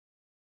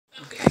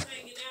Okay.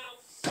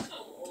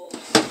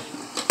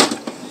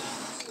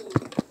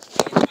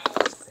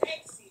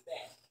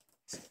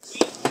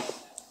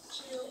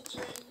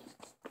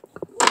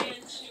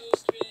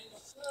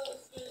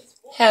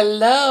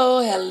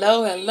 Hello,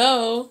 hello,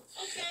 hello.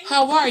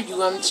 How are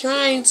you? I'm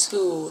trying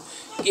to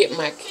get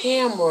my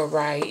camera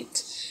right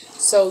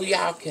so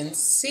y'all can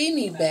see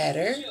me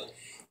better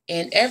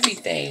and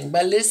everything.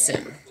 But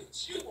listen,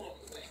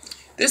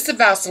 this is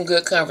about some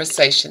good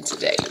conversation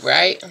today,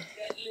 right?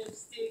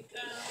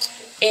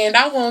 And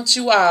I want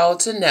you all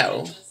to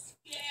know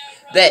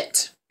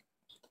that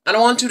I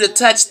don't want you to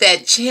touch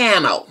that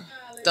channel.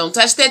 Don't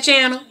touch that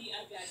channel.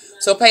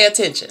 So pay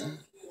attention.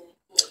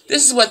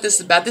 This is what this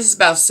is about. This is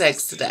about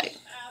sex today.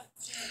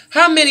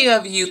 How many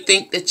of you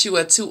think that you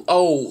are too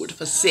old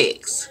for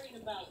sex?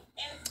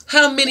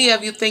 How many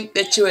of you think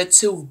that you are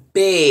too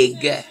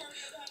big,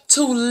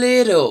 too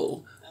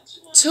little,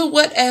 too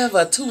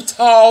whatever, too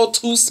tall,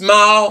 too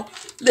small?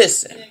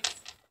 Listen,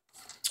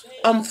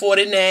 I'm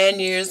 49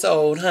 years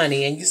old,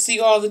 honey, and you see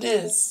all of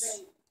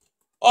this?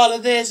 All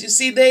of this? You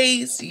see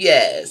these?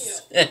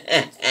 Yes.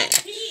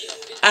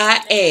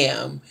 I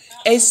am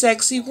a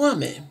sexy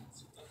woman,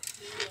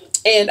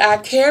 and I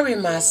carry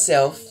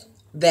myself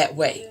that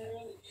way.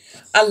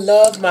 I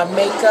love my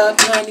makeup,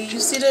 honey.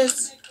 You see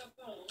this?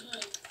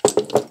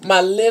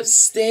 My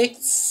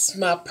lipsticks,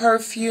 my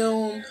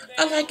perfume.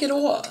 I like it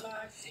all.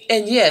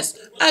 And yes,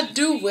 I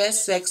do wear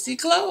sexy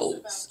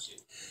clothes.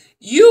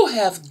 You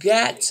have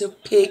got to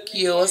pick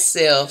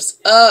yourselves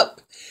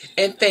up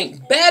and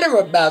think better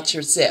about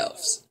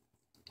yourselves.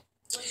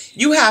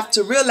 You have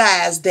to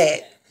realize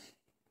that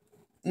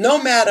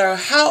no matter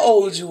how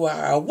old you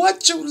are or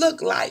what you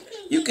look like,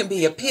 you can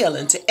be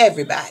appealing to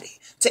everybody,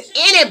 to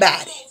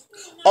anybody.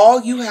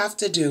 All you have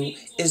to do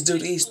is do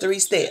these 3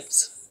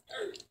 steps.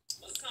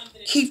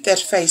 Keep that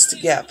face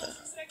together.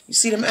 You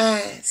see them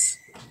eyes?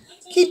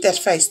 Keep that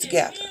face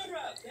together.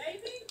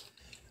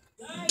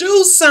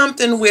 Do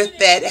something with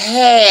that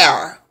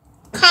hair.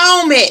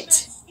 Comb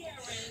it.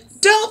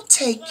 Don't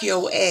take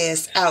your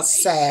ass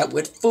outside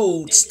with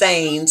food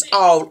stains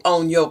all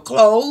on your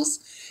clothes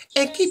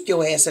and keep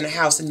your ass in the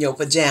house in your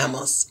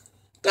pajamas.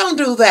 Don't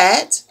do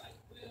that.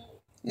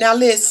 Now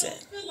listen.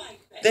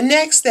 The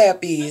next step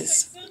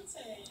is,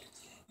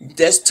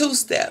 there's 2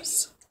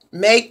 steps.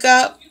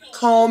 Makeup,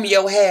 comb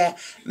your hair.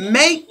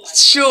 Make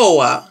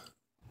sure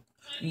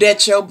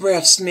that your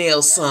breath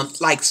smells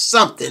like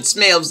something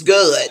smells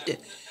good.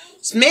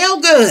 Smell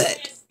good.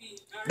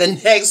 The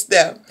next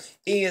step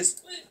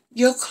is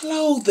your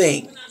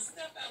clothing.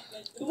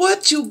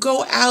 What you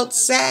go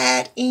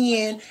outside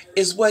in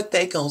is what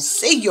they gonna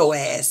see your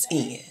ass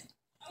in.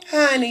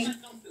 Honey,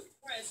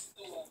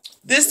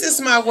 this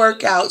is my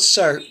workout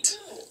shirt.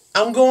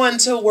 I'm going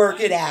to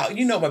work it out.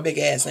 You know my big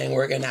ass ain't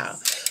working out.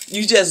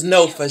 You just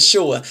know for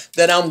sure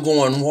that I'm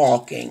going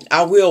walking.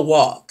 I will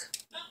walk.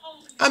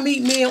 I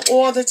meet men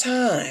all the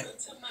time.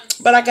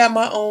 But I got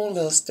my own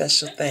little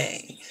special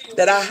thing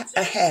that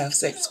I have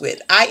sex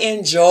with. I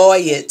enjoy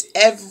it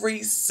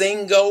every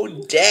single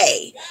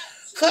day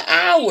for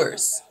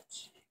hours.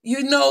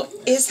 You know,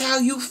 it's how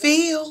you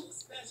feel.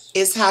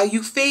 It's how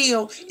you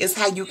feel. It's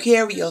how you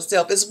carry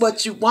yourself. It's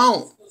what you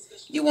want.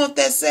 You want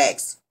that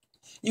sex.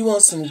 You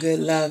want some good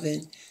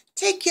loving.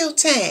 Take your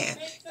time.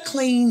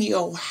 Clean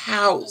your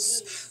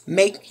house.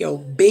 Make your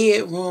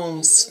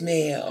bedroom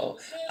smell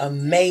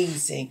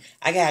amazing.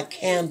 I got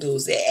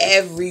candles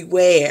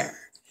everywhere.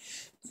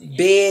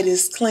 Bed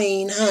is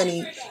clean,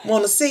 honey.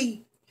 Want to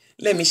see?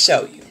 Let me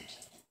show you.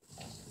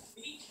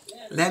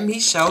 Let me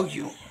show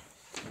you.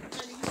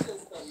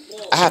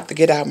 I have to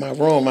get out of my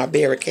room. I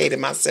barricaded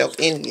myself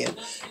in here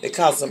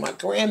because of my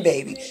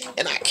grandbaby.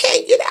 And I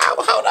can't get out.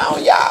 Hold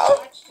on,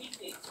 y'all.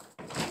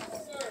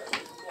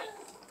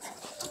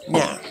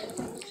 Now,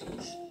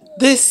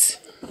 this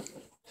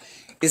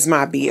is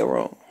my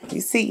bedroom.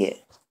 You see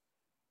it?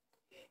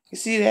 You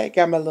see that?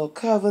 Got my little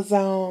covers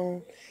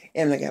on.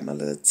 And I got my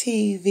little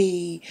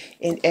TV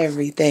and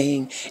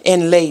everything.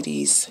 And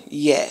ladies,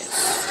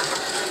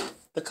 yes.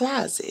 The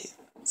closet.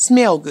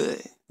 Smell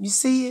good. You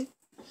see it?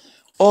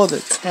 All the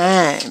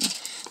time.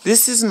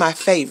 This is my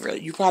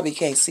favorite. You probably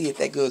can't see it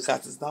that good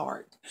because it's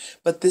dark.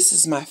 But this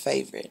is my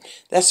favorite.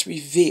 That's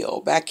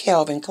Reveal by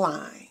Calvin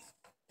Klein.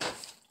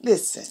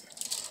 Listen.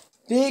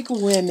 Big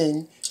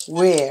women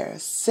wear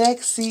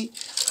sexy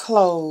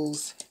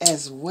clothes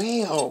as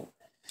well.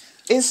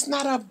 It's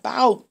not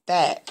about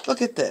that.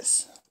 Look at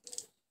this.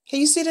 Can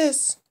you see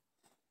this?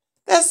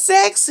 That's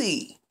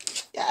sexy.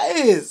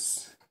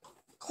 Yes.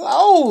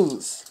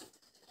 Clothes.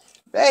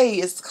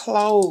 Babe, it's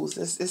clothes.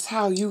 It's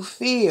how you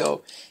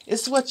feel.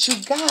 It's what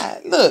you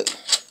got. Look.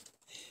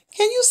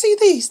 Can you see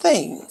these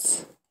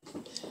things?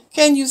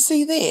 Can you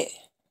see that?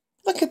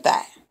 Look at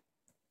that.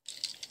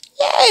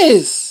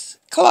 Yes.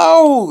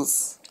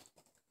 Clothes.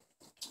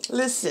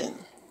 Listen.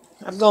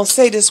 I'm going to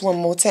say this one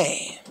more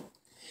time.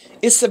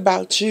 It's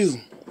about you.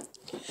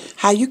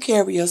 How you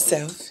carry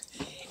yourself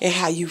and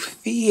how you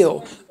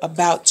feel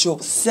about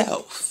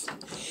yourself.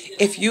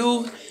 If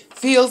you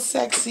feel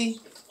sexy,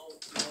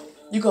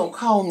 you're going to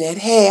comb that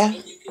hair.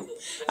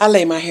 I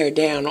lay my hair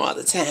down all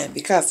the time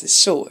because it's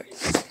short.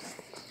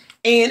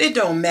 And it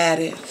don't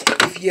matter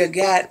if you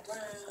got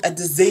a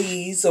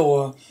disease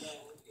or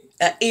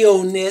an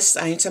illness.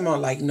 I ain't talking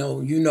about like,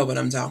 no, you know what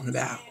I'm talking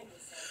about.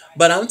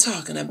 But I'm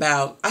talking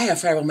about, I have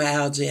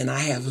fibromyalgia and I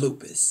have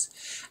lupus.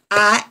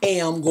 I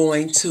am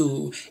going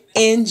to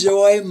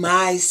enjoy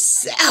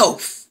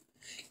myself.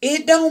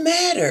 It don't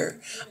matter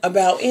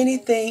about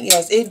anything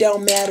else. It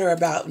don't matter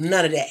about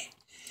none of that.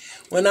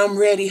 When I'm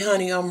ready,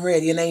 honey, I'm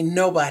ready, and ain't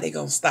nobody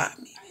gonna stop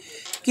me.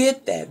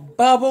 Get that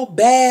bubble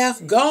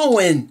bath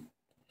going.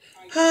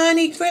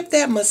 Honey, grip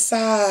that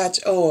massage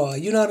oil.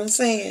 You know what I'm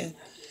saying?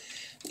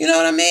 You know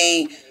what I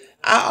mean?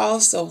 I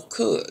also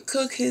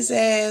cook his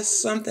ass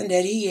something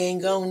that he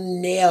ain't gonna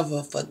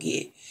never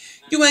forget.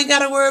 You ain't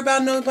gotta worry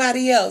about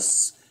nobody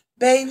else,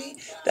 baby.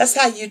 That's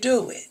how you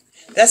do it.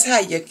 That's how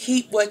you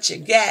keep what you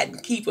got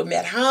and keep him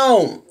at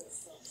home.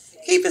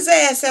 Keep his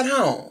ass at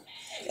home.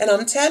 And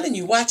I'm telling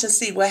you, watch and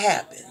see what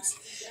happens.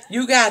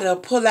 You gotta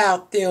pull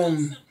out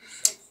them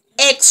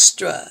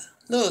extra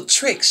little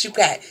tricks you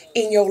got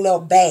in your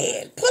little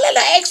bag. Pull a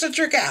little extra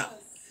trick out.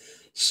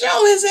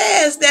 Show his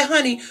ass that,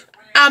 honey,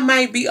 I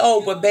might be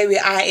old, but baby,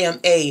 I am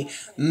a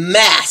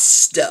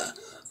master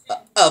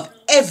of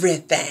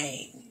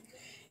everything.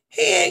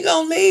 He ain't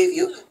gonna leave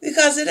you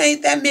because it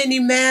ain't that many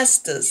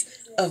masters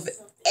of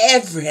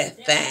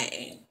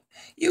everything.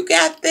 You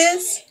got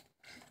this?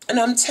 And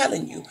I'm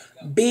telling you,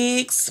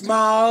 big,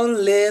 small,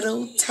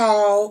 little,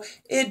 tall,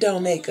 it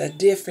don't make a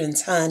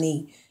difference,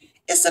 honey.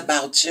 It's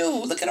about you.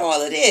 Look at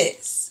all of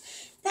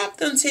this. Prop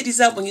them titties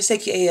up when you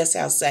take your ass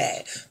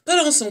outside. Put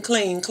on some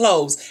clean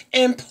clothes.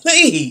 And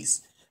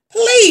please,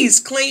 please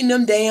clean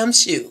them damn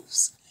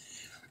shoes.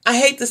 I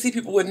hate to see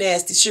people with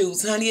nasty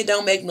shoes, honey. It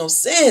don't make no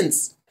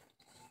sense.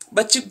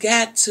 But you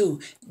got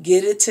to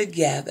get it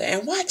together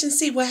and watch and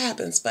see what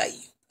happens for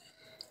you.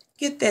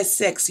 Get that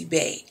sexy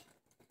bag.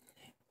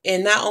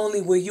 And not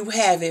only will you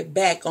have it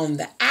back on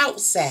the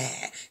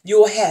outside,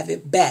 you'll have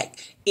it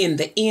back in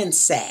the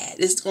inside.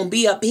 It's going to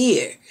be up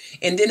here.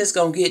 And then it's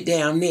going to get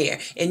down there.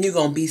 And you're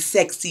going to be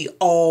sexy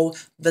all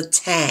the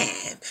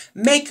time.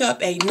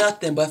 Makeup ain't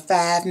nothing but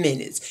 5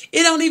 minutes.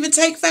 It don't even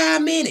take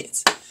 5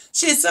 minutes.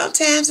 Shit,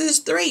 sometimes it's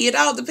 3. It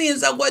all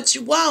depends on what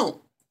you want.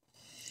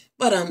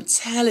 But I'm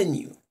telling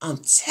you,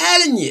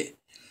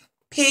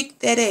 pick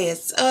that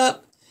ass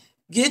up,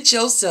 get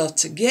yourself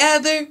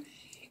together,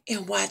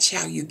 and watch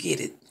how you get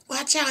it.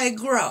 Watch how it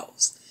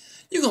grows.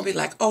 You're going to be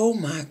like, oh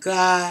my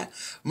God,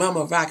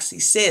 Mama Roxy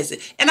says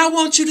it. And I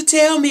want you to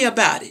tell me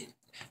about it.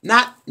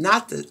 Not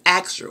the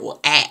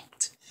actual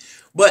act,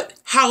 but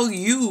how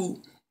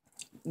you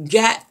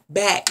got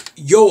back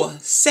your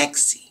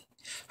sexy.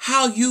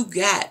 How you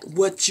got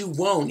what you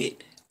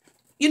wanted.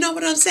 You know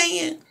what I'm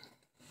saying?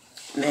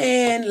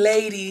 Man,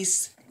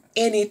 ladies,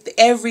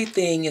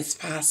 everything is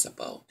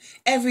possible.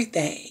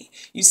 Everything.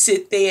 You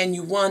sit there and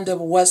you wonder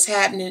what's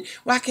happening.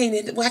 Why can't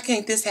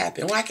this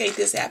happen? Why can't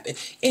this happen?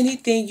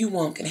 Anything you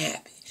want can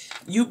happen.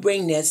 You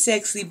bring that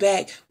sexy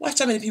back. Watch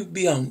how many people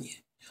be on you.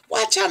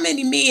 Watch how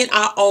many men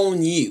are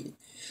on you.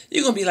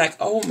 You're going to be like,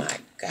 oh my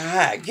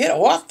God, get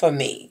off of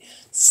me.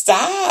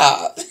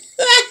 Stop.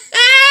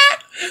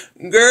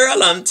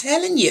 Girl, I'm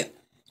telling you,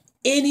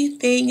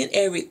 anything and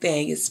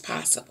everything is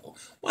possible.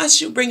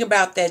 Once you bring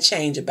about that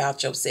change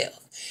about yourself.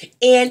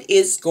 And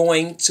it's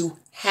going to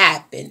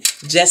happen,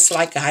 just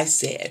like I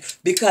said,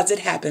 because it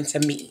happened to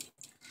me.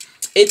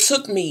 It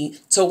took me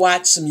to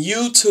watch some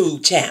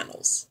YouTube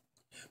channels.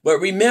 But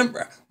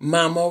remember,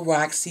 Mama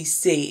Roxy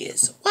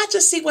says, watch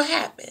and see what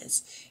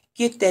happens.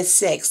 Get that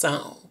sex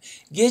on.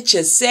 Get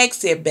your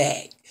sexy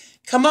back.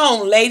 Come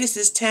on, ladies,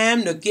 it's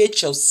time to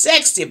get your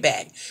sexy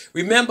back.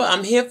 Remember,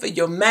 I'm here for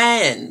your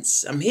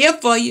minds. I'm here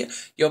for you.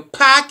 Your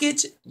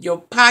pockets,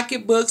 your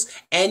pocketbooks,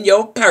 and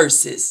your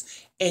purses,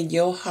 and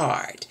your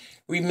heart.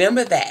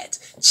 Remember that.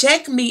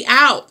 Check me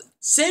out.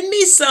 Send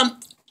me some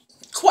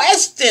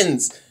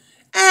questions.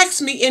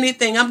 Ask me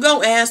anything. I'm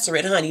going to answer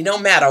it, honey, no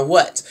matter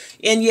what.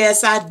 And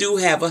yes, I do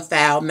have a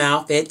foul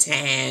mouth at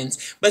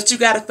times, but you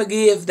got to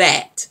forgive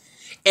that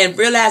and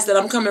realize that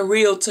I'm coming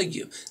real to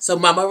you. So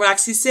Mama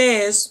Roxy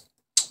says,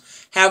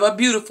 have a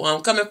beautiful.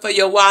 I'm coming for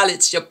your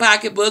wallets, your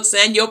pocketbooks,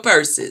 and your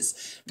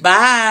purses.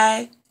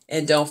 Bye.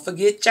 And don't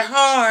forget your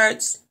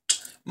hearts.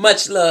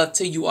 Much love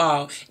to you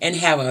all, and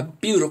have a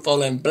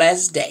beautiful and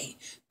blessed day.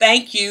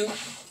 Thank you.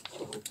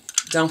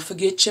 Don't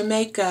forget your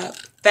makeup.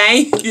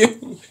 Thank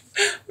you.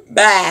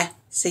 Bye.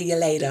 See you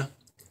later.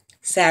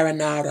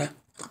 Sayonara.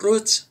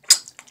 Roots.